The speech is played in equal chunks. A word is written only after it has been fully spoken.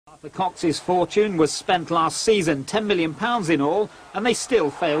The Cox's fortune was spent last season, £10 million in all, and they still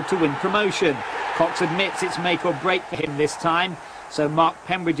failed to win promotion. Cox admits it's make or break for him this time, so Mark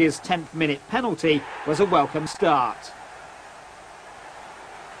Pembridge's 10th minute penalty was a welcome start.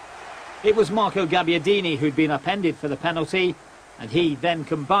 It was Marco Gabbiadini who'd been upended for the penalty, and he then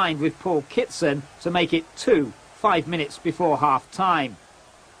combined with Paul Kitson to make it 2, 5 minutes before half-time.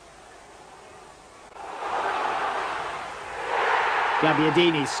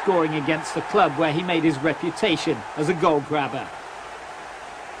 Gabbiadini scoring against the club where he made his reputation as a goal-grabber.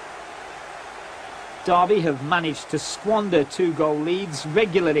 Derby have managed to squander 2-goal leads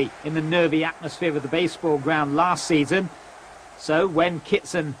regularly in the nervy atmosphere of the baseball ground last season. So when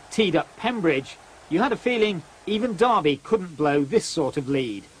Kitson teed up Pembridge, you had a feeling even Derby couldn't blow this sort of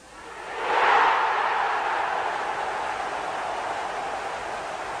lead.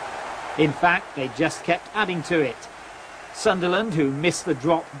 In fact, they just kept adding to it. Sunderland, who missed the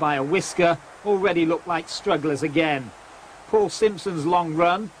drop by a whisker, already looked like strugglers again. Paul Simpson's long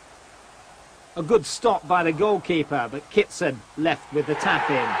run, a good stop by the goalkeeper, but Kitson left with the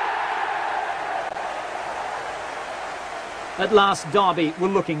tap-in. At last, Derby were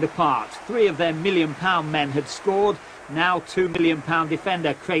looking the part. 3 of their £1 million men had scored. Now £2 million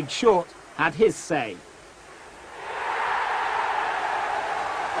defender Craig Short had his say.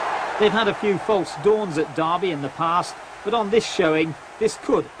 They've had a few false dawns at Derby in the past, but on this showing, this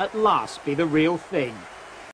could at last be the real thing.